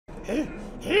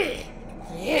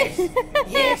Yes,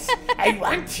 yes, I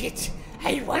want it.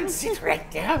 I want it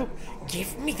right now.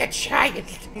 Give me the child.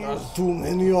 There's too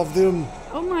many of them.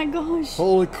 Oh my gosh.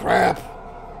 Holy crap.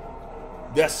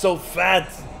 They're so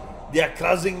fat. They're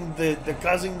causing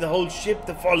the whole ship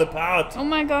to fall apart. Oh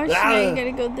my gosh, Ah. now you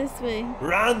gotta go this way.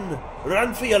 Run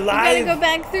for your You life. gotta go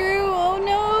back through. Oh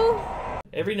no.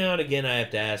 Every now and again I have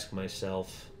to ask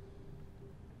myself,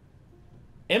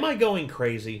 am I going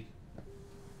crazy?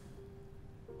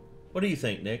 What do you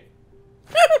think, Nick?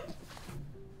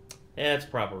 Yeah, it's a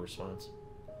proper response.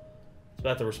 It's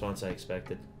about the response I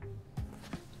expected.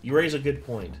 You raise a good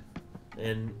point.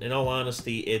 And in all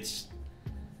honesty, it's...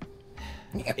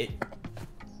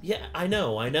 yeah, I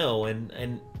know.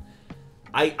 And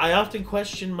I often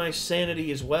question my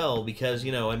sanity as well because,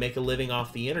 you know, I make a living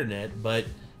off the internet, but,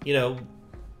 you know,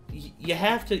 you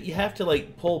have to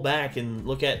like pull back and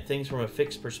look at things from a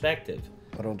fixed perspective.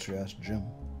 Why don't you ask Jim?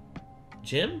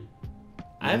 Jim?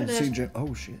 I haven't seen Jim.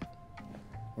 Oh shit.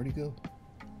 Where'd he go?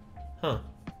 Huh.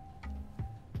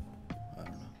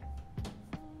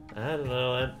 I don't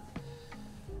know.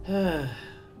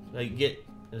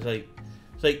 It's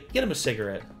like get him a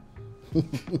cigarette.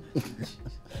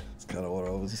 That's kind of what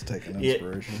I was taking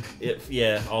inspiration.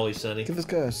 Yeah, always sunny. Give this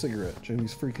guy a cigarette.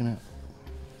 Jimmy's freaking out.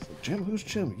 It's like, Jim, who's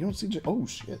Jim? You don't see Jim? Oh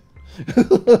shit.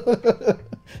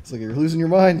 It's like you're losing your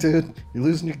mind, dude. You're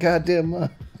losing your goddamn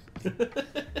mind.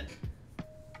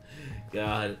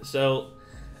 God. So,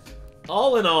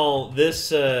 all in all, this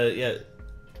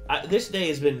this day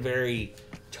has been very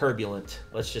turbulent.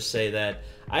 Let's just say that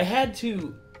I had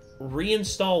to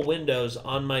reinstall Windows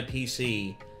on my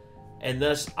PC, and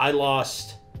thus I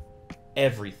lost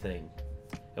everything.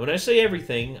 And when I say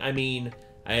everything, I mean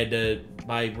I had to,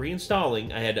 by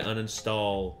reinstalling, I had to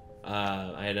uninstall.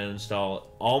 I had to uninstall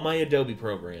all my Adobe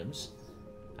programs.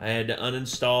 I had to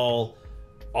uninstall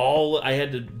I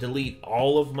had to delete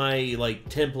all of my like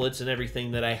templates and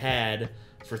everything that I had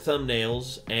for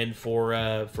thumbnails and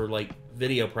for like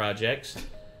video projects.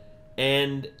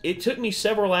 And it took me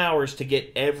several hours to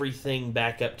get everything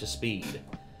back up to speed.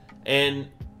 And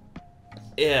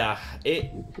yeah,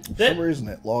 for some reason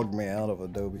it logged me out of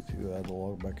Adobe too. I had to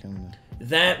log back in there.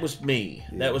 That was me.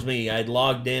 Yeah. That was me. I'd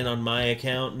logged in on my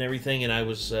account and everything, and I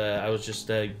was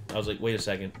like, wait a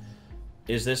second,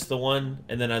 is this the one?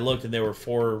 And then I looked, and there were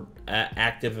 4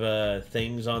 active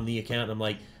things on the account. And I'm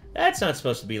like, that's not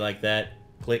supposed to be like that.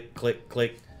 Click, click,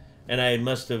 click, and I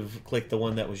must have clicked the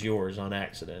one that was yours on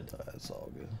accident. That's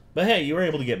all good. But hey, you were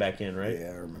able to get back in, right? Yeah,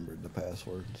 I remembered the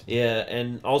passwords. Yeah,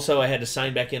 and also I had to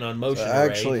sign back in on Motion I Array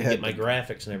actually to had get my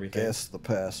graphics and everything. Guess the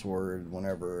password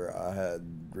whenever I had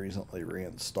recently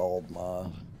reinstalled my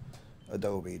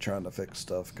Adobe trying to fix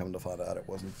stuff. Come to find out it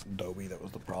wasn't Adobe that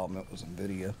was the problem, it was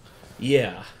NVIDIA.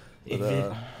 Yeah.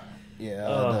 But,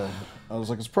 yeah, I was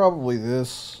like, it's probably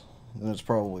this, and it's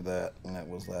probably that, and it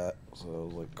was that. So I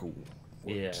was like, cool.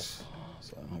 Yeah.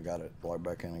 So I got it logged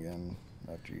back in again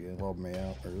after you logged me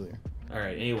out earlier. All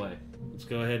right, anyway, let's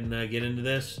go ahead and get into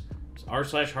this. It's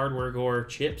r/Hardwaregore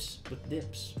chips with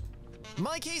dips.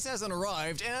 My case hasn't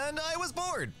arrived, and I was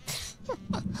bored.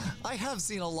 I have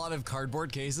seen a lot of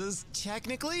cardboard cases.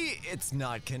 Technically, it's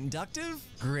not conductive.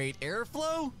 Great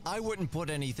airflow. I wouldn't put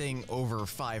anything over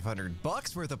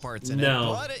 $500 worth of parts in it,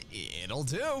 but it'll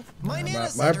do. My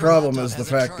problem is the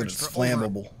fact that it's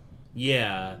flammable.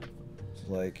 Yeah.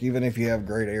 Like, even if you have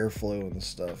great airflow and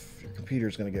stuff, your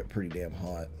computer's going to get pretty damn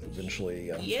hot.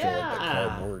 Eventually, I feel like that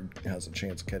cardboard has a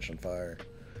chance of catching fire.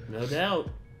 No doubt.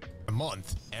 A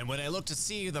month. And when I looked to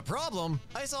see the problem,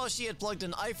 I saw she had plugged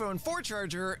an iPhone 4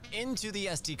 charger into the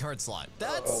SD card slot.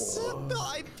 That's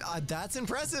that's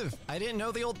impressive. I didn't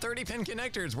know the old 30-pin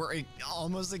connectors were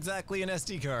almost exactly an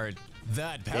SD card.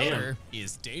 That powder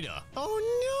is data.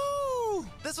 Oh no!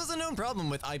 This was a known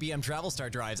problem with IBM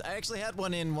TravelStar drives. I actually had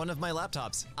one in one of my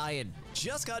laptops. I had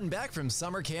just gotten back from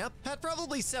summer camp, had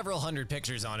probably several hundred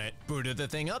pictures on it, booted the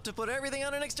thing up to put everything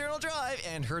on an external drive,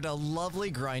 and heard a lovely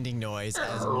grinding noise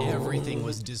as everything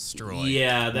was destroyed.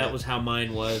 Yeah, that was how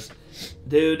mine was.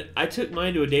 Dude, I took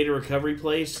mine to a data recovery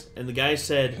place, and the guy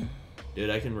said,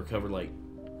 dude, I can recover like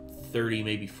 30,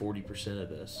 maybe 40% of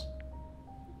this.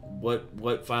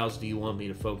 What files do you want me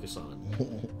to focus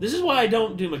on? This is why I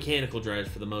don't do mechanical drives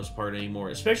for the most part anymore,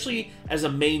 especially as a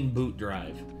main boot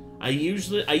drive. I use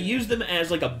them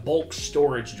as like a bulk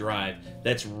storage drive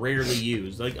that's rarely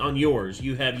used. Like on yours,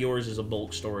 you have yours as a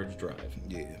bulk storage drive.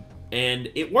 Yeah. And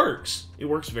it works. It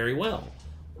works very well.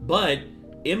 But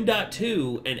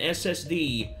M.2 and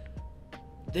SSD,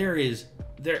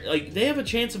 they have a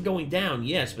chance of going down,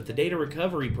 yes, but the data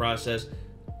recovery process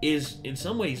is in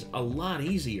some ways a lot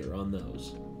easier on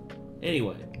those.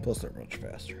 Anyway. Plus, they're much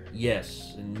faster.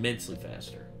 Yes, immensely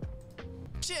faster.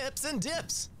 Chips and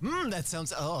dips. That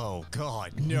sounds. Oh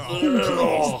God, no!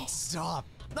 Please stop.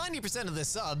 90% of this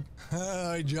sub.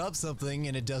 I dropped something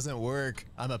and it doesn't work.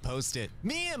 I'ma post it.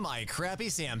 Me and my crappy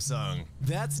Samsung.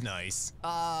 That's nice.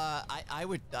 I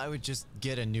would just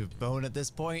get a new phone at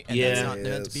this point, and that's not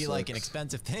meant to be like an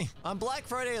expensive thing. On Black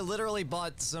Friday, I literally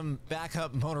bought some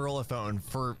backup Motorola phone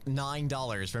for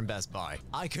 $9 from Best Buy.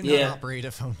 I could not operate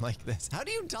a phone like this. How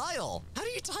do you dial? How do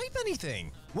you type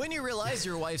anything? When you realize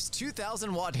your wife's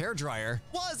 2,000-watt hairdryer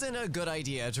wasn't a good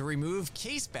idea to remove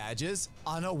case badges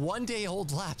on a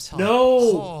one-day-old laptop.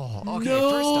 No! Okay, no!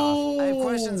 First off, I have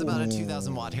questions about a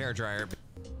 2,000-watt hairdryer.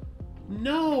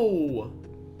 No!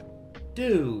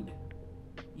 Dude.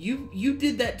 You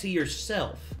did that to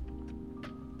yourself.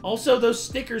 Also, those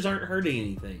stickers aren't hurting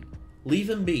anything. Leave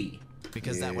them be.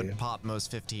 Because that would pop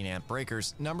most 15-amp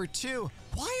breakers. Number 2,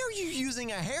 why are you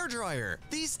using a hairdryer?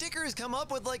 These stickers come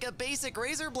up with like a basic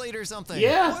razor blade or something.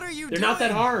 Yeah, what are you they're doing? not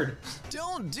that hard.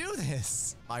 Don't do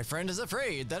this. My friend is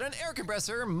afraid that an air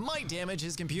compressor might damage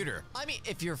his computer. I mean,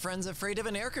 if your friend's afraid of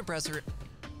an air compressor...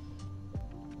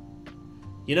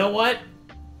 You know what?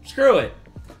 Screw it.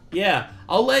 Yeah,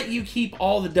 I'll let you keep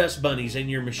all the dust bunnies in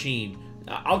your machine.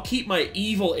 I'll keep my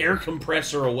evil air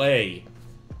compressor away.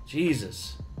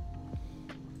 Jesus.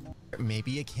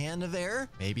 Maybe a can of air?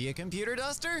 Maybe a computer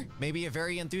duster? Maybe a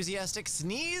very enthusiastic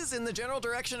sneeze in the general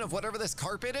direction of whatever this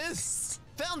carpet is?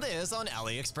 Found this on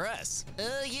AliExpress.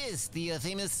 Yes, the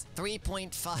famous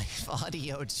 3.5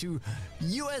 audio to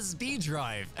USB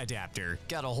drive adapter.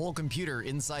 Got a whole computer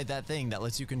inside that thing that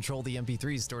lets you control the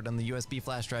MP3s stored on the USB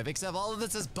flash drive, except all of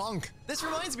this is bunk. This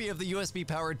reminds me of the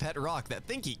USB-powered pet rock that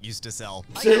ThinkGeek used to sell.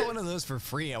 I got one of those for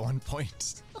free at one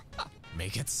point.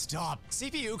 Make it stop.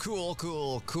 CPU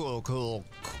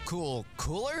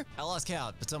cooler? I lost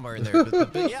count, but somewhere in there.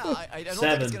 But yeah, I don't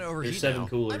think it's gonna overheat. There's 7 now.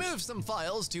 coolers. I moved some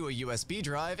files to a USB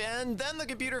drive, and then the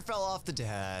computer fell off the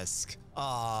desk.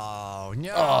 Oh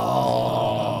no.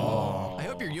 Oh. I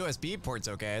hope your USB port's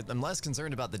okay. I'm less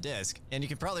concerned about the disk, and you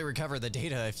can probably recover the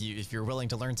data if you're willing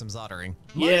to learn some soldering.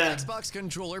 My Xbox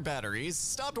controller batteries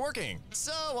stopped working,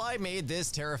 so I made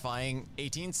this terrifying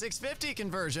 18650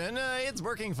 conversion. It's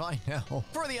working fine now.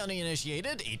 For the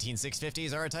uninitiated,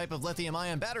 18650s are a type of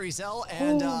lithium-ion battery cell,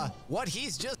 and what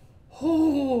he's just...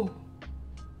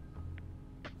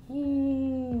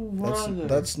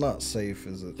 That's not safe,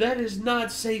 is it? That is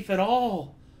not safe at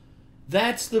all.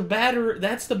 That's the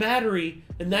battery,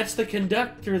 and that's the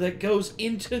conductor that goes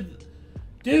into...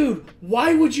 Dude,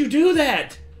 why would you do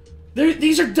that?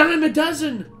 These are dime a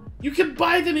dozen. You can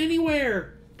buy them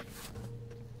anywhere.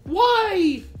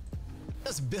 Why?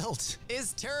 Built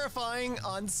is terrifying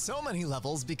on so many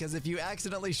levels because if you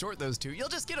accidentally short those two, you'll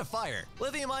just get a fire.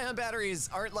 Lithium-ion batteries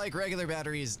aren't like regular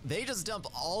batteries. They just dump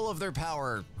all of their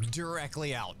power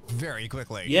directly out very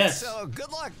quickly. Yes. So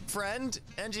good luck, friend,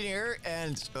 engineer,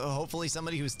 and hopefully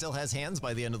somebody who still has hands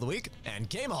by the end of the week. And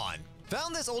game on.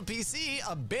 Found this old PC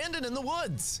abandoned in the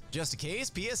woods. Just a case,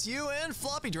 PSU, and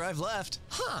floppy drive left.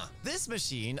 Huh. This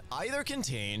machine either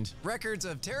contained records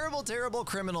of terrible, terrible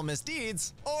criminal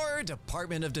misdeeds or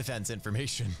Department of Defense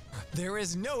information. There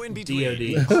is no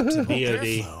in-between.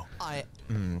 DOD. I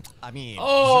mean, you're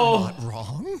Oh. not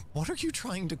wrong. What are you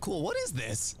trying to cool? What is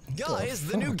this? Guys,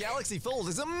 the new Galaxy Fold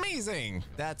is amazing.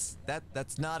 That's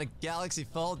not a Galaxy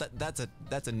Fold. That's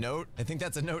a Note. I think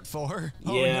that's a Note 4.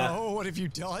 Yeah. Oh no, what have you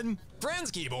done?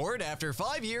 Friend's keyboard after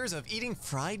 5 years of eating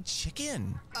fried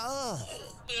chicken. Oh.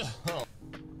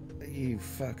 You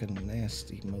fucking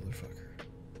nasty motherfucker.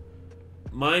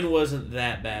 Mine wasn't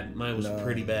that bad. Mine was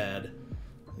pretty bad.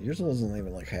 Yours wasn't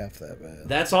even like half that bad.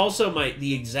 That's also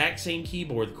the exact same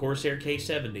keyboard, the Corsair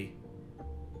K70.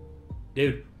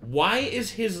 Dude, why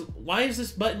is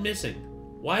this button missing?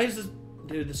 Why is this...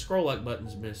 Dude, the scroll lock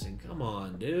button's missing. Come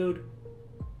on, dude.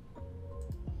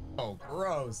 Oh,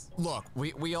 gross. Look,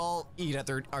 we all eat at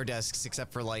our desks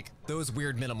except for like those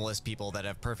weird minimalist people that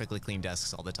have perfectly clean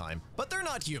desks all the time. But they're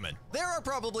not human. There are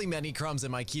probably many crumbs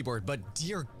in my keyboard, but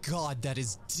dear God, that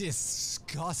is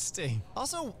disgusting.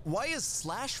 Also, why is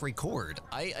 /record?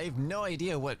 I have no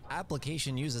idea what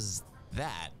application uses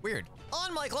that. Weird.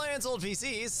 On my client's old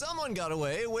PC, someone got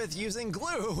away with using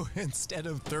glue instead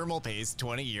of thermal paste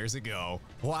 20 years ago.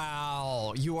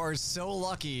 Wow, you are so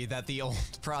lucky that the old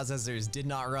processors did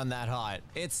not run that hot.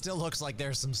 It still looks like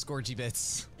there's some scorchy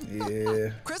bits.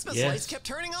 Yeah. Christmas lights kept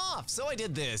turning off, so I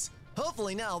did this.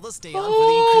 Hopefully now they'll stay on for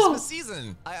the Christmas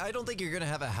season. I don't think you're gonna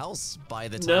have a house by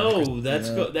the time. No,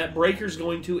 that breaker's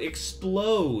going to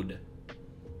explode.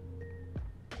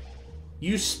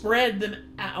 You spread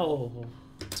them out.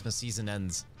 Christmas season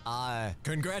ends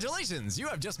Congratulations, you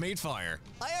have just made fire.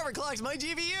 I overclocked my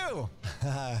GPU.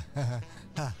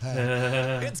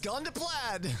 It's gone to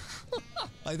plaid.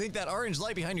 I think that orange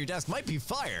light behind your desk might be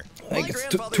fire. I think it's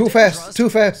too fast. Too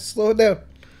fast. Slow it down.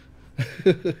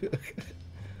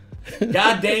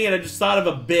 God dang it! I just thought of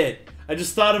a bit.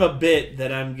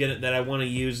 That I want to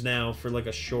use now for like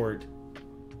a short.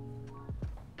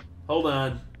 Hold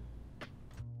on.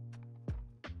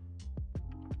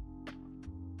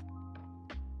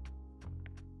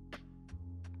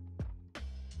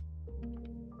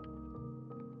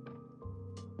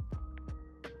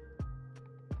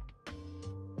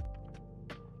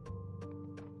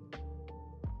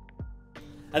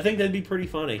 I think that'd be pretty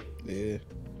funny. Yeah.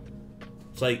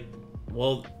 It's like,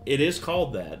 well, it is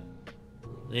called that.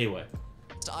 Anyway.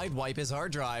 I'd wipe his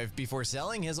hard drive before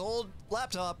selling his old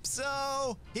laptop,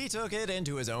 so he took it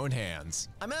into his own hands.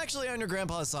 I'm actually on your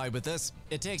grandpa's side with this.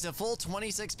 It takes a full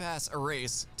 26-pass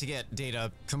erase to get data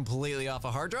completely off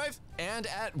a hard drive, and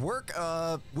at work,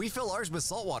 we fill ours with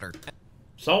salt water.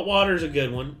 Salt water's a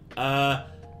good one.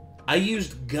 I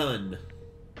used gun.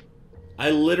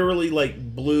 I literally like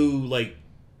blew like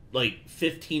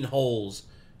 15 holes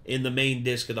in the main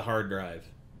disk of the hard drive.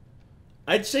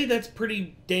 I'd say that's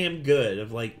pretty damn good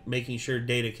of like making sure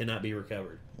data cannot be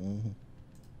recovered. Mm-hmm.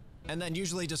 And then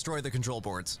usually destroy the control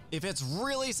boards. If it's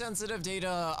really sensitive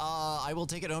data, I will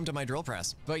take it home to my drill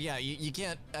press. But yeah, you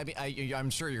can't, I mean,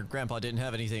 I'm sure your grandpa didn't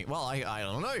have anything. Well, I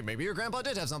don't know, maybe your grandpa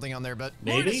did have something on there, but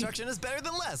more destruction is better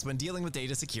than less when dealing with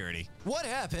data security. What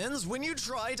happens when you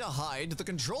try to hide the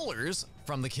controllers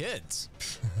from the kids?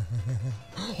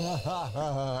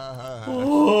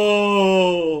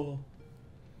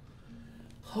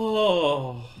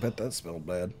 Oh. Bet that smelled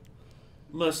bad.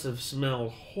 Must have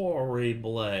smelled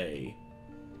horribly.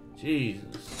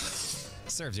 Jesus.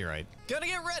 Serves you right. Gonna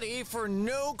get ready for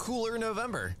no cooler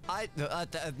November.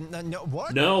 No,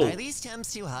 what? No. Are these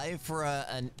temps too high for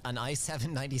an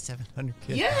i7-9700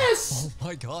 kit? Yes! Oh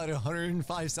my god,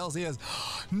 105 Celsius.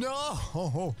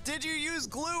 No! Did you use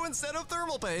glue instead of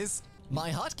thermal paste? My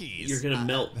hotkeys. You're gonna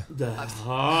melt the...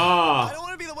 I don't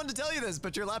want to be the one to tell you this,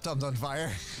 but your laptop's on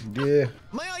fire. Yeah.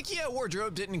 My IKEA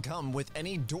wardrobe didn't come with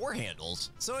any door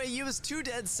handles, so I used two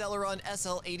dead Celeron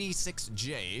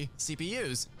SL86J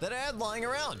CPUs that I had lying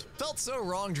around. Felt so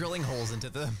wrong drilling holes into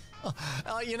them.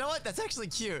 You know what? That's actually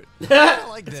cute. I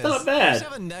like this. It's not bad. I used to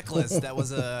have a necklace that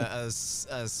was a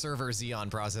server Xeon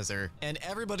processor, and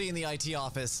everybody in the IT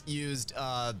office used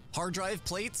hard drive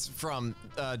plates from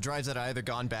drives that had either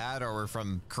gone bad or were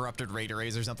from corrupted RAID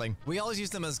arrays or something. We always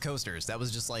used them as coasters. That was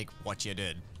just like what you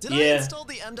did. Did I install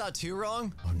the M.2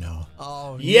 wrong? Oh no.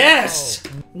 Oh yes!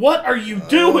 No. What are you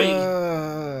doing?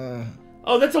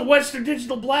 Oh, that's a Western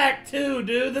Digital Black too,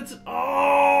 dude. That's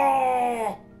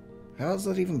How is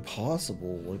that even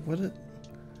possible? Like, what the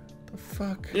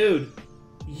fuck? Dude,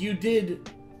 you did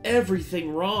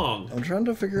everything wrong. I'm trying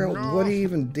to figure out what he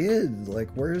even did. Like,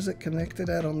 where is it connected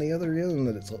at on the other end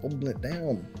that it's holding it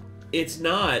down? It's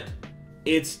not.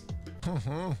 It's...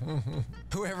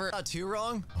 Whoever got two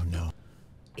wrong? Oh no.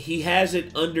 He has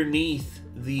it underneath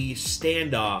the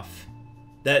standoff.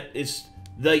 That is...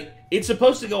 Like, it's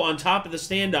supposed to go on top of the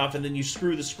standoff, and then you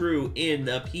screw the screw in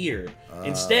up here.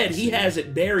 Instead, he has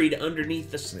it buried underneath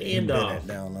the standoff. It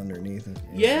down underneath it.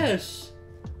 Yeah. Yes.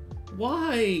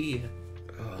 Why?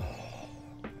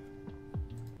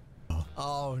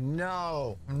 Oh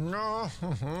no, no!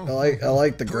 I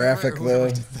like the graphic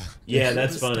though. Yeah,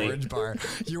 that's funny. Storage bar.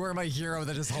 You are my hero.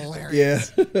 That is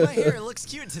hilarious. Yeah. My hair looks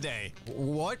cute today.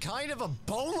 What kind of a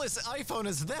boneless iPhone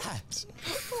is that?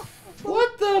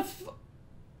 What the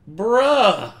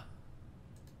bruh?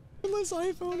 Boneless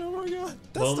iPhone, oh my god.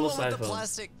 That's Boneless the one with iPhone. the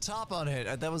plastic top on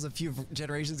it. That was a few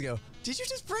generations ago. Did you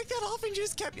just break that off and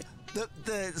just kept... The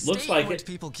Looks state like in which it.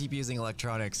 people keep using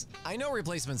electronics. I know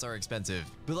replacements are expensive,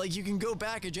 but like you can go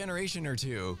back a generation or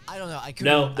two. I don't know. I couldn't.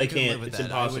 No, they I couldn't can't. live with It's that.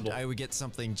 impossible. I would get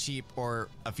something cheap or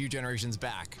a few generations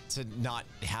back to not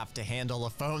have to handle a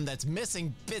phone that's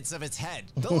missing bits of its head.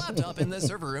 The laptop in this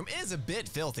server room is a bit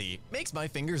filthy. Makes my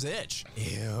fingers itch.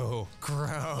 Ew,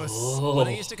 gross. Oh. When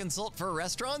I used to consult for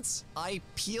restaurants, I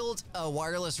peeled a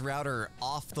wireless router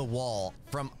off the wall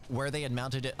from where they had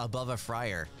mounted it above a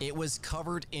fryer. It was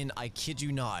covered in, I kid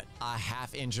you not, a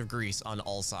half-inch of grease on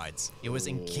all sides. It was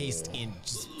encased in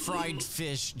just fried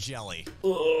fish jelly.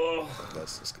 Ugh.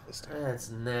 That's disgusting. That's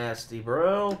nasty,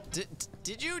 bro.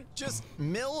 Did you just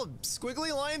mill a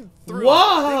squiggly line through?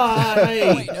 Why?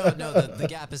 Oh, wait, no, the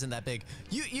gap isn't that big.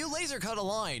 You laser cut a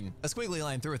squiggly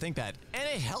line through a ThinkPad, and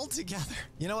it held together.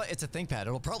 You know what? It's a ThinkPad.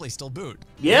 It'll probably still boot.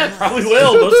 Yeah, probably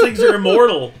will. Those things are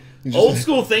immortal. Old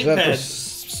school You have to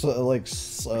ThinkPads.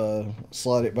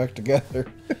 slide it back together.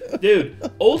 Dude,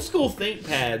 old school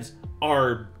ThinkPads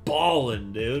are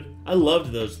ballin', dude. I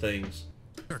loved those things.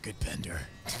 Circuit bender.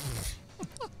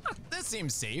 This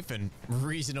seems safe and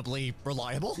reasonably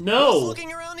reliable. No. I was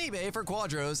looking around eBay for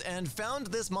Quadros and found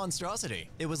this monstrosity.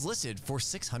 It was listed for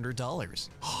 $600.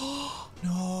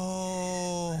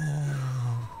 No.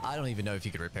 I don't even know if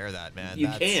you could repair that, man. You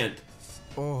can't.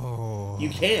 Oh. You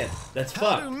can't. That's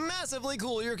How to fucked. massively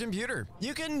cool your computer.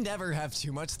 You can never have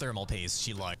too much thermal paste,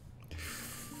 she lied.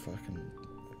 Fucking.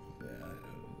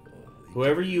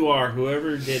 Whoever you are,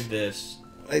 whoever did this,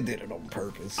 They did it on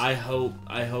purpose. I hope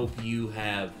you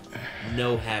have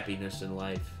no happiness in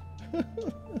life.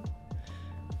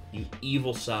 You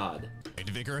evil sod.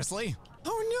 Vigorously.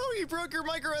 Oh no, you broke your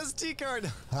micro SD card.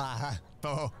 Haha.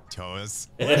 Oh, toes.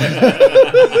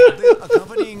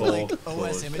 Accompanying like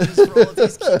OS images for all of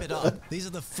these. Keep it up. These are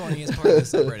the funniest part of the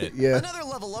subreddit. Yeah. Another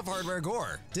level of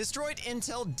Hardwaregore. Destroyed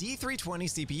Intel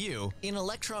D320 CPU in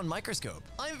electron microscope.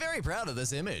 I'm very proud of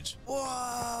this image.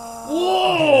 Whoa.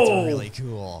 Whoa! That's really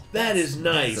cool. That is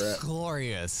nice. That's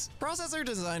glorious. Processor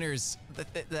designers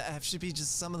that should be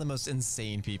just some of the most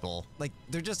insane people. Like,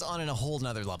 they're just on a whole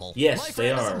nother level. Yes, My they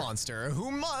friend is are. a monster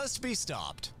who must be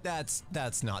stopped. That's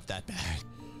not that bad.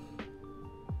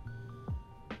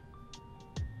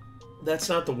 That's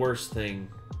not the worst thing.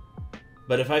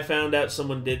 But if I found out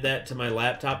someone did that to my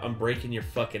laptop, I'm breaking your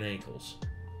fucking ankles.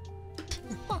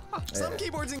 Some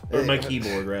keyboards Or my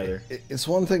keyboard, rather. It's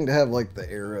one thing to have like the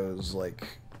arrows like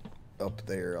up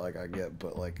there, like I get,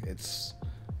 but like it's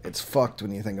fucked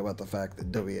when you think about the fact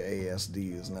that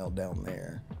WASD is now down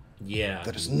there. Yeah.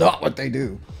 That is not what they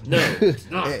do. No, it's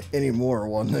not. Anymore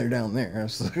when they're down there.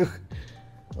 So,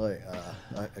 like,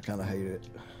 I kind of hate it.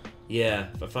 Yeah,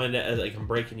 if I find out, like, I'm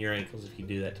breaking your ankles if you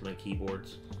do that to my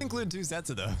keyboards. include 2 sets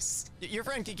of those. Your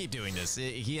friend can keep doing this.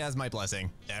 He has my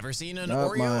blessing. Ever seen an Not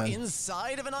Oreo mine.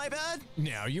 inside of an iPad?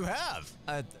 Now you have.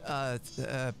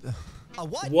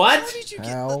 What? What? How did you get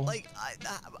How? like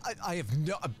I have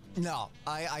no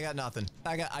I got nothing.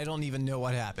 I don't even know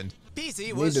what happened.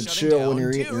 PC was to shutting chill down when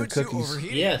you're due eating your to cookies.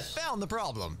 overheating. Yes. Found the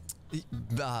problem.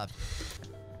 I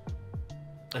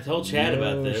told Chad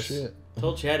about this. Shit.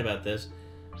 Told Chad about this.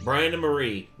 Brian and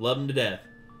Marie, love them to death.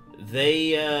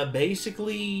 They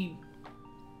basically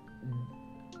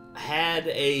had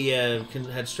a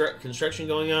construction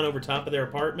going on over top of their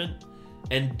apartment,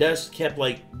 and dust kept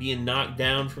like being knocked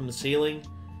down from the ceiling.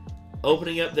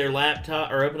 Opening up their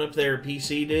laptop or open up their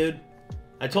PC, dude.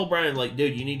 I told Brian, like,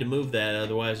 dude, you need to move that,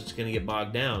 otherwise it's gonna get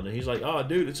bogged down. And he's like, oh,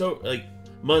 dude, it's like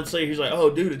months later, he's like, oh,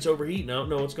 dude, it's overheating. I don't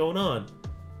know what's going on.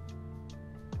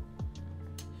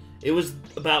 It was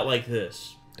about like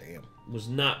this. Damn. It was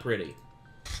not pretty.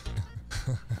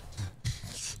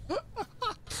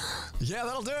 Yeah,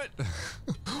 that'll do it.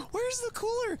 Where's the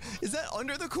cooler? Is that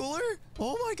under the cooler?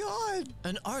 Oh my god.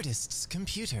 An artist's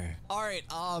computer. All right,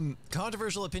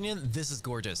 controversial opinion, this is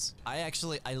gorgeous. I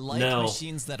like No.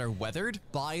 machines that are weathered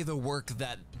by the work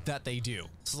that they do.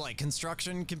 So like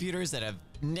construction computers that have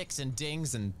nicks and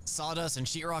dings and sawdust and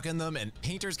sheetrock in them, and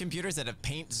painters computers that have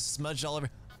paint smudged all over.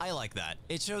 I like that.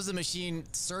 It shows the machine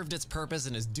served its purpose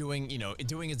and is doing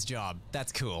its job.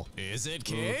 That's cool. Is it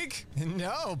cake?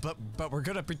 No, but we're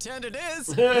gonna pretend it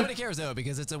is. Nobody cares though,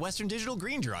 because it's a Western Digital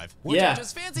green drive, which Yeah. are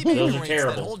just fancy Those paper are rings that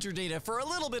terrible. hold your data for a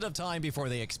little bit of time before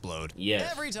they explode. Yes.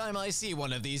 Every time I see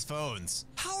one of these phones,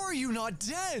 how are you not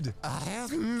dead? I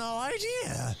have no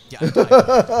idea. Yeah, I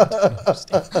don't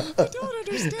understand. I don't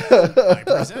understand. I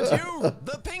present you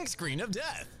the pink screen of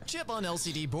death. Chip on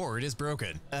LCD board is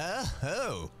broken.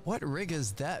 Oh. What rig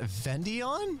is that?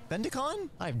 Vendicon?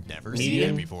 I've never seen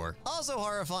Medium? it before. Also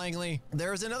horrifyingly,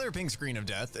 there's another pink screen of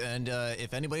death, and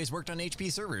if anybody's worked on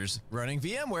HP servers running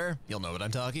VMware, you'll know what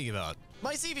I'm talking about.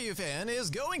 My CPU fan is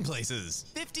going places.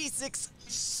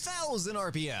 56,000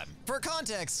 RPM. For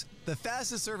context, the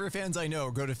fastest server fans I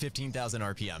know go to 15,000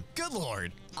 RPM. Good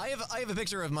lord. I have a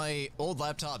picture of my old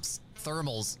laptop's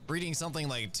thermals reading something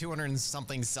like 200 and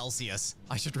something Celsius.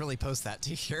 I should really post that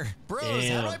to here. Bros, how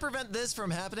Damn. do I prevent this from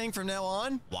happening from now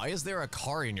on? Why is there a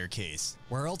car in your case?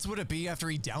 Where else would it be after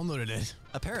he downloaded it?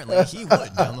 Apparently, he would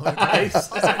download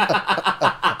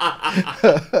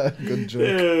it. Good joke.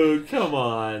 Dude, come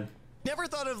on. Never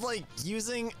thought of like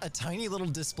using a tiny little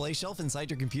display shelf inside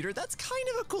your computer? That's kind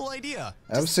of a cool idea.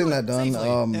 I've Just seen do that it done,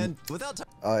 safely and without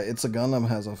It's a Gundam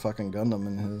has a fucking Gundam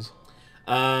in his.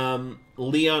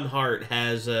 Leon Hart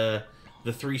has the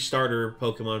 3 starter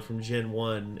Pokemon from Gen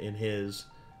 1 in his,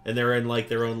 and they're in like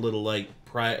their own little like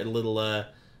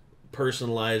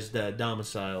personalized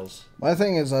domiciles. My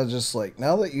thing is, I just like,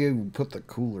 now that you put the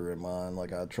cooler in mine,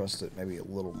 like, I trust it maybe a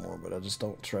little more, but I just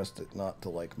don't trust it not to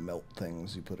like melt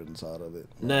things you put inside of it.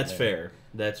 That's fair.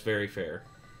 That's very fair.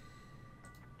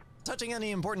 Touching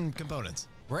any important components.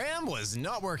 RAM was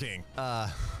not working.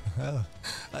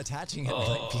 Attaching it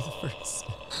might be the first.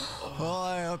 Well,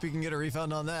 I hope you can get a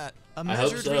refund on that. A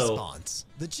measured response.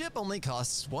 The chip only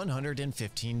costs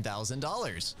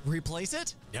 $115,000. Replace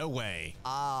it? No way.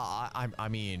 I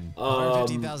mean,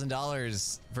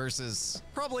 $115,000 versus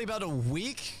probably about a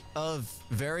week of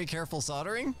very careful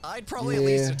soldering. I'd probably at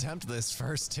least attempt this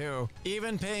first too.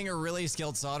 Even paying a really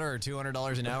skilled solderer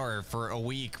 $200 an hour for a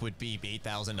week would be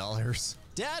 $8,000.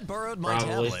 Dad borrowed my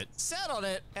tablet, sat on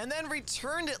it, and then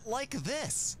returned it like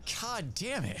this. God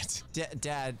damn it.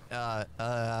 Dad,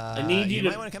 I need you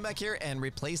might want to come back here and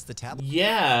replace the tablet.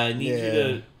 Yeah, I need you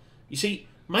to... You see,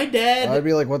 my dad... I'd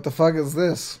be like, what the fuck is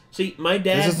this? See, my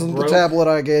dad This isn't the tablet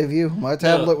I gave you. My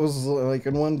tablet was like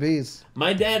in one piece.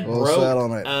 My dad broke... sat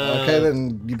on it. Okay,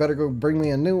 then you better go bring me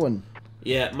a new one.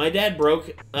 Yeah, my dad broke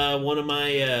one of my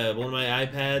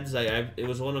iPads. It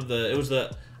was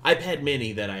the iPad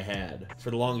Mini that I had for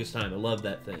the longest time. I loved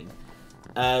that thing.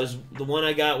 It was the one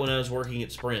I got when I was working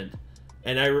at Sprint.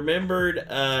 And I remembered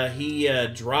he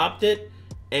dropped it,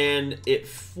 and it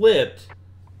flipped.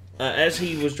 As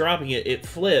he was dropping it, it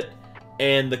flipped,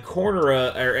 and the corner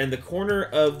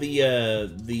of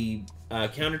the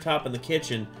countertop in the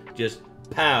kitchen just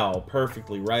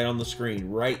perfectly right on the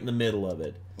screen, right in the middle of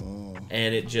it.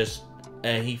 And it just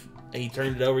he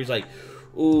turned it over. He's like,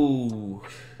 ooh.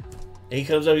 And he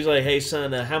comes up, he's like, hey,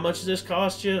 son, how much does this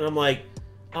cost you? And I'm like,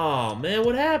 oh, man,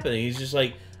 what happened? And he's just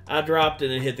like, I dropped it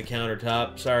and it hit the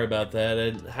countertop. Sorry about that.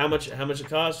 And how much it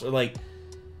cost? I'm like,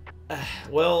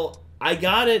 well, I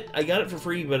got it for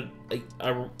free, but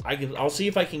I'll see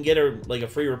if I can get a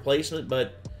free replacement,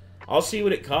 but I'll see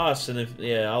what it costs, and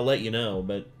I'll let you know.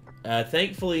 But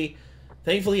thankfully,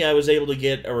 I was able to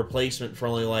get a replacement for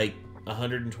only like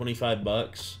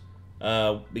 $125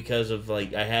 because of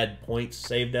I had points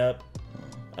saved up.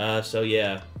 So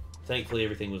yeah, thankfully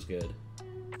everything was good.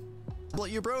 Well,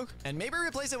 you broke, and maybe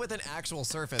replace it with an actual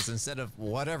Surface instead of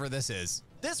whatever this is.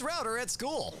 This router at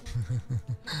school.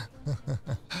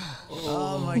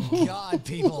 Oh my god,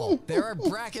 people. There are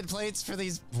bracket plates for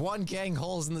these one gang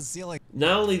holes in the ceiling.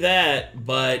 Not only that,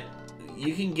 but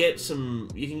you can get some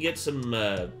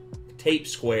tape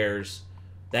squares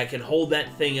that can hold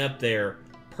that thing up there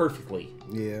perfectly.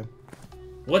 Yeah.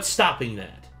 What's stopping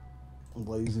that?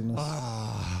 Laziness.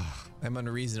 I'm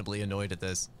unreasonably annoyed at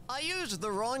this. I used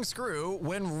the wrong screw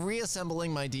when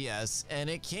reassembling my DS, and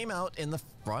it came out in the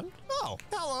front. Oh,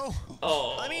 hello.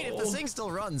 Oh. I mean, if this thing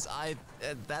still runs,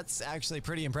 that's actually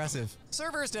pretty impressive.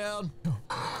 Server's down.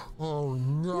 Oh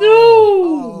no. No.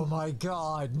 Oh my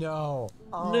god, no.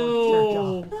 Oh,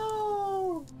 no.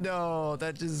 No. No,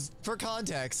 that just, for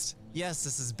context. Yes,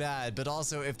 this is bad, but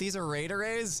also, if these are RAID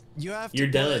arrays, you have to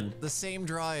put the same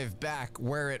drive back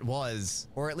where it was,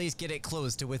 or at least get it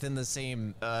close to within the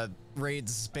same RAID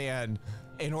span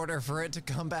in order for it to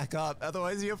come back up.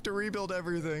 Otherwise, you have to rebuild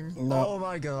everything. No. Oh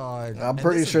my god. I'm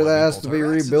pretty sure that has to be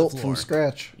rebuilt from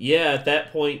scratch. Yeah, at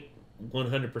that point,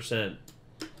 100%.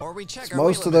 Or we check.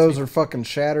 Most of those are fucking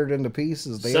shattered into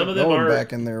pieces. They some ain't of them going are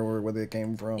back in there where they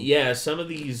came from. Yeah, some of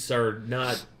these are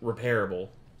not repairable.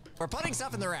 We're putting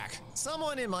stuff in the rack.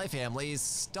 Someone in my family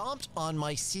stomped on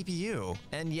my CPU.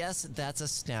 And yes, that's a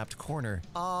snapped corner.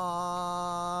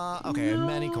 Okay,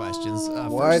 many questions.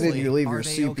 Why did you leave your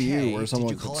CPU where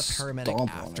someone could stomp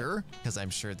on it? Because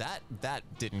I'm sure that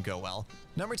didn't go well.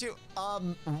 Number 2,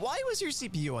 why was your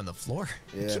CPU on the floor?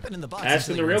 Yeah. Keep it in the box.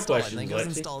 Asking the real questions, and then goes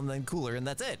install and then cooler, and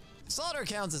that's it. Solder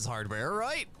counts as hardware,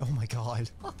 right? Oh my god.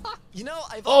 You know,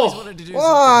 I've always wanted to do something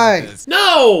like this.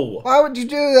 No! Why would you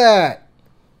do that?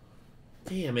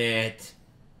 Damn it.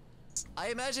 I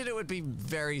imagine it would be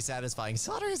very satisfying.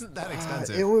 Solder isn't that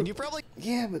expensive. It would, you probably...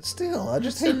 Yeah, but still, I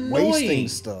just hate wasting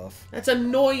stuff. That's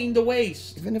annoying to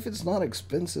waste. Even if it's not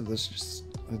expensive, it's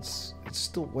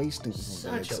still wasting.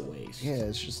 Such a waste. Yeah,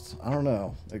 it's just, I don't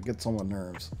know. It gets on my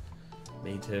nerves.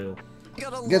 Me too.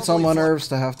 It gets on my nerves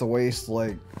to have to waste,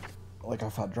 like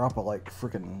if I drop a,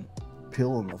 freaking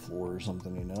pill on the floor or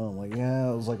something, you know? I'm like,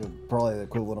 yeah, it was probably the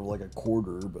equivalent of a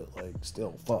quarter, but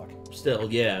still, fuck. Still,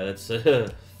 yeah, that's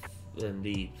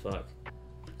indeed, fuck.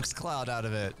 Cloud out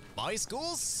of it. My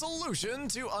school's solution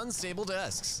to unstable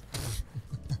desks.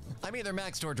 I mean, they're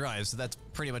Mac Store drives, so that's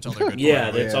pretty much all they're good for.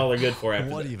 Yeah, that's all they're good for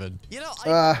after what that. Even? You know,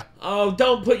 oh,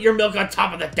 don't put your milk on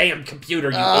top of the damn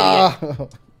computer, you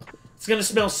idiot. It's gonna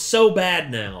smell so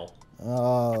bad now.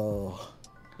 Oh.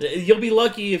 You'll be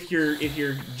lucky if your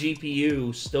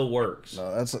GPU still works.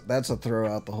 No, that's a throw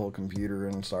out the whole computer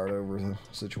and start over the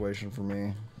situation for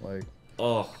me. Like,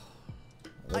 Oh,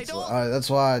 that's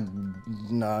why.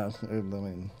 Nah, I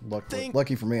mean,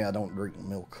 lucky for me, I don't drink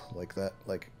milk like that,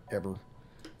 like ever.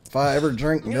 If I ever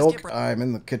drink milk, I'm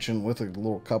in the kitchen with a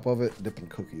little cup of it, dipping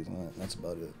cookies in it. That's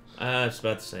about it. it's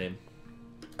about the same.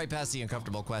 Right past the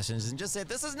uncomfortable questions and just say,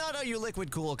 this is not how you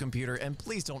liquid cool a computer, and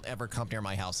please don't ever come near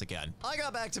my house again. I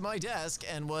got back to my desk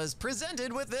and was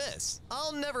presented with this.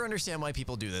 I'll never understand why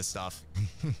people do this stuff.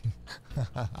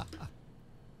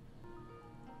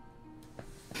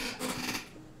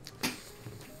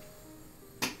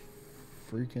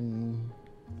 Freaking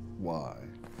why?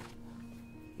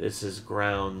 This is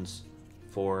grounds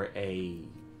for a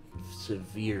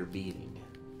severe beating.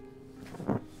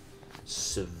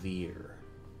 Severe.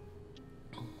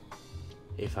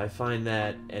 If I find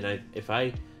that, and if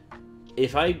I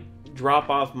drop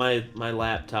off my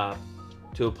laptop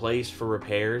to a place for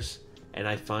repairs, and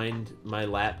I find my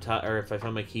laptop, or if I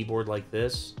find my keyboard like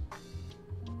this,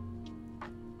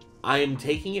 I am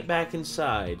taking it back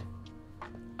inside.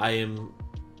 I am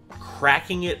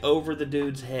cracking it over the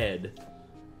dude's head.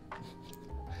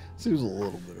 Seems a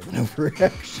little bit of an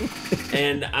overreaction.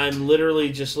 And I'm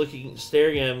literally just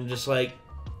staring at him, just like,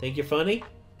 think you're funny?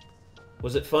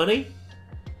 Was it funny?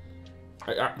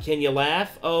 Can you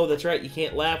laugh? Oh, that's right, you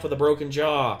can't laugh with a broken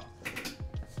jaw.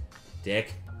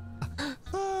 Dick.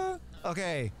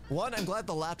 Okay, one, I'm glad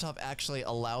the laptop actually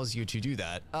allows you to do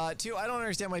that. Two, I don't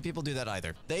understand why people do that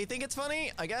either. They think it's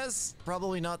funny, I guess.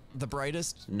 Probably not the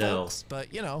brightest folks,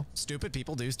 but you know, stupid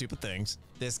people do stupid things.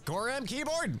 This Gorham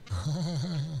keyboard.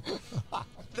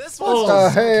 This one's so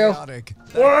chaotic.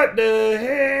 What the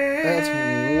hell? That's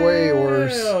way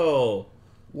worse.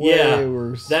 Way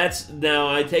worse. That's, now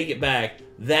I take it back.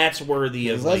 That's worthy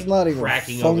of like not even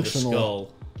cracking over the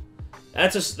skull.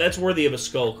 That's worthy of a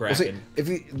skull cracking. Well,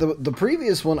 see, if the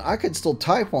previous one, I could still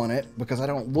type on it because I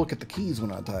don't look at the keys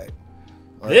when I type.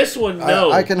 Like, this one,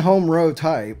 no. I can home row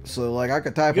type, so like I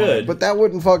could type on it, but that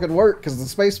wouldn't fucking work because the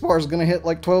space bar is gonna hit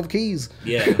like 12 keys.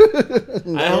 Yeah,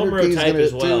 I home row type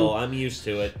as well. I'm used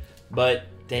to it, but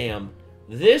damn,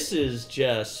 this is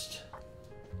just,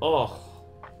 oh.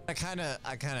 I kind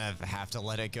of have to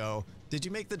let it go. Did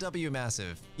you make the W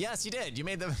massive? Yes, you did. You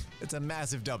made the. It's a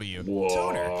massive W. Whoa.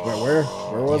 Toner. Where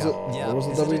was it? Yeah. Where was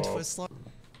the Is W? it a twist lock?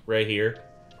 Right here.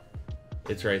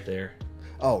 It's right there.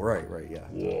 Oh, right, yeah.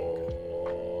 Whoa.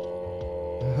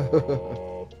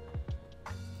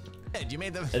 You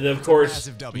made the. And then of course,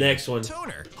 W. next one,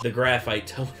 Toner. the graphite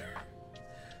toner.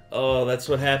 Oh, that's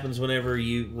what happens whenever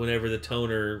the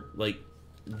toner, like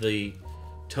the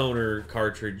toner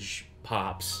cartridge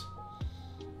pops.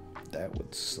 That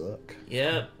would suck.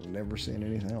 Yeah. I've never seen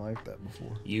anything like that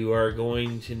before. You are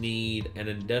going to need an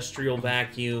industrial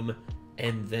vacuum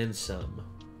and then some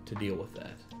to deal with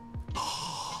that.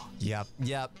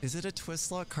 Yep. Is it a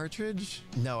twist lock cartridge?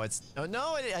 No, it's. Oh,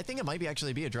 no, I think it might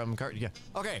actually be a drum cartridge. Yeah.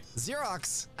 Okay,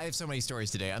 Xerox. I have so many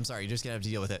stories today. I'm sorry, you're just gonna have to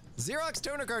deal with it. Xerox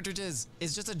toner cartridges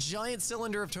is just a giant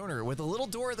cylinder of toner with a little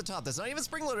door at the top that's not even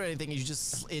spring loaded or anything.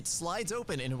 It slides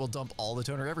open and it will dump all the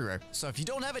toner everywhere. So if you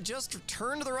don't have it just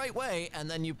turned the right way and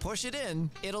then you push it in,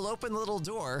 it'll open the little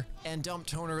door and dump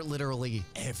toner literally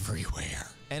everywhere.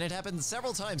 And it happened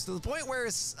several times to the point where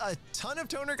a ton of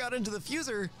toner got into the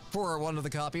fuser for one of the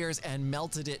copiers and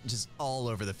melted it just all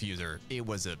over the fuser. It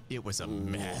was a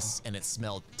mess and it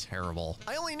smelled terrible.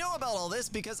 I only know about all this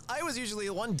because I was usually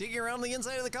the one digging around the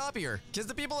inside of the copier because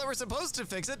the people that were supposed to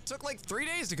fix it took like 3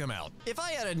 days to come out. If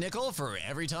I had a nickel for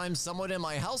every time someone in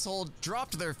my household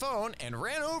dropped their phone and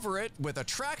ran over it with a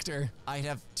tractor, I'd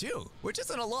have 2, which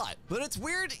isn't a lot, but it's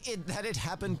weird that it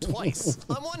happened twice.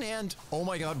 On one hand, oh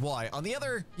my god, why? On the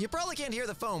other, you probably can't hear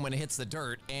the phone when it hits the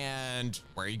dirt, and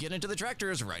where you get into the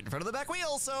tractor is right in front of the back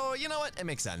wheel, so you know what? It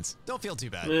makes sense. Don't feel too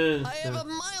bad. I have a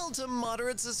mild to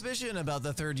moderate suspicion about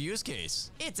the third use case.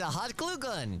 It's a hot glue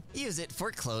gun. Use it for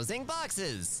closing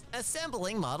boxes,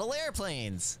 assembling model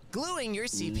airplanes, gluing your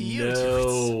CPU to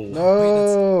it.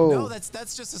 No,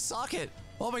 that's just a socket.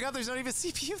 Oh my god, there's not even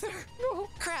CPU there. No.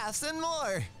 Crafts and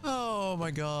more. Oh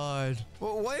my god.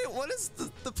 What is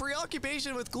the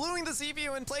preoccupation with gluing the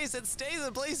CPU in place? It stays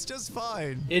in place just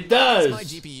fine. It does. My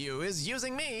GPU is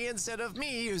using me instead of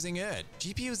me using it.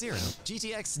 GPU 0,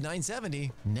 GTX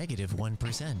 970,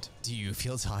 -1%. Do you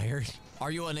feel tired? Are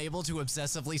you unable to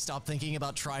obsessively stop thinking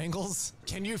about triangles?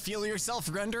 Can you feel yourself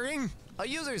rendering? A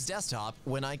user's desktop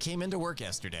when I came into work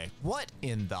yesterday. What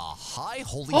in the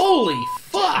holy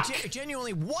fuck?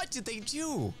 Genuinely, what did they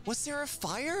do? Was there a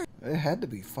fire? It had to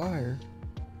be fire.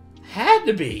 Had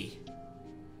to be.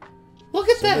 Look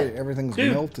at that! Everything's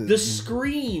Dude, melted. the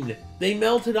screen! They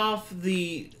melted off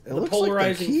the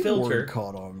polarizing like the filter.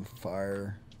 caught on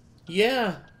fire.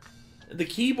 Yeah. The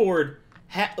keyboard,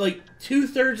 like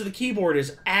 2/3 of the keyboard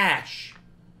is ash.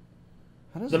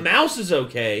 The mouse is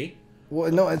okay.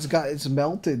 Well, no, it's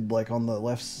melted like on the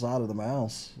left side of the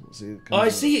mouse. See, Oh, I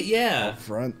see it, yeah. Up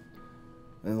front.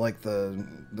 And like the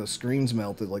screen's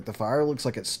melted. Like the fire looks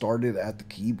like it started at the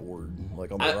keyboard,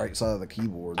 like on the right side of the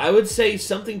keyboard. I would say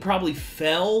something probably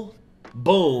fell,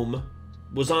 boom,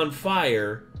 was on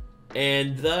fire,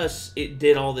 and thus it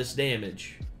did all this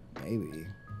damage. Maybe.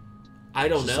 I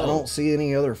don't know. I don't see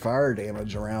any other fire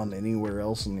damage around anywhere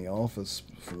else in the office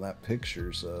from that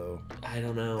picture, so I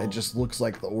don't know. It just looks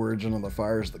like the origin of the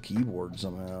fire is the keyboard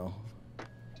somehow.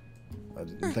 I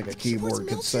didn't think a keyboard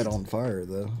could set on fire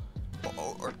though.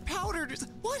 Or powdered.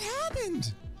 What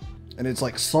happened? And it's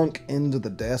like sunk into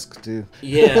the desk too.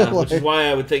 Yeah, like, which is why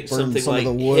I would think something like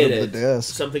hit it.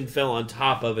 Something fell on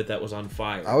top of it that was on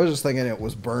fire. I was just thinking it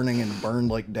was burning and burned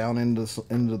like down into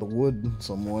the wood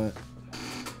somewhat.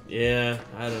 Yeah,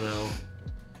 I don't know.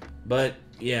 But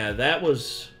yeah, that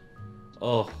was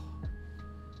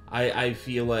I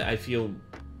feel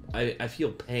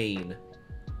pain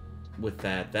with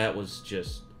that. That was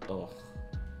just I'm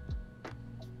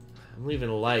leaving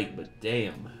a like, but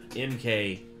damn,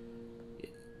 MK,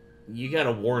 you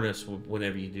gotta warn us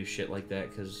whenever you do shit like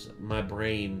that, because my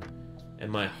brain and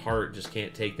my heart just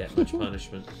can't take that much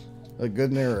punishment. A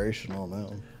good narration on that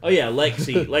one. Oh yeah,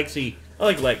 Lexi, I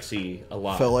like Lexi a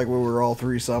lot. Felt like we were all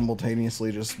three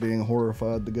simultaneously just being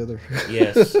horrified together.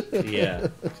 Yes, yeah.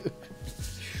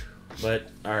 But,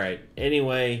 alright,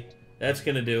 anyway, that's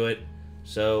gonna do it.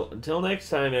 So, until next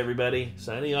time, everybody,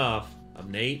 signing off,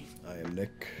 I'm Nate. I am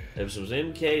Nick. This was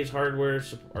MK's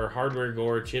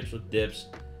Hardwaregore Chips with Dips.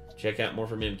 Check out more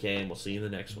from MK, and we'll see you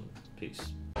in the next one. Peace.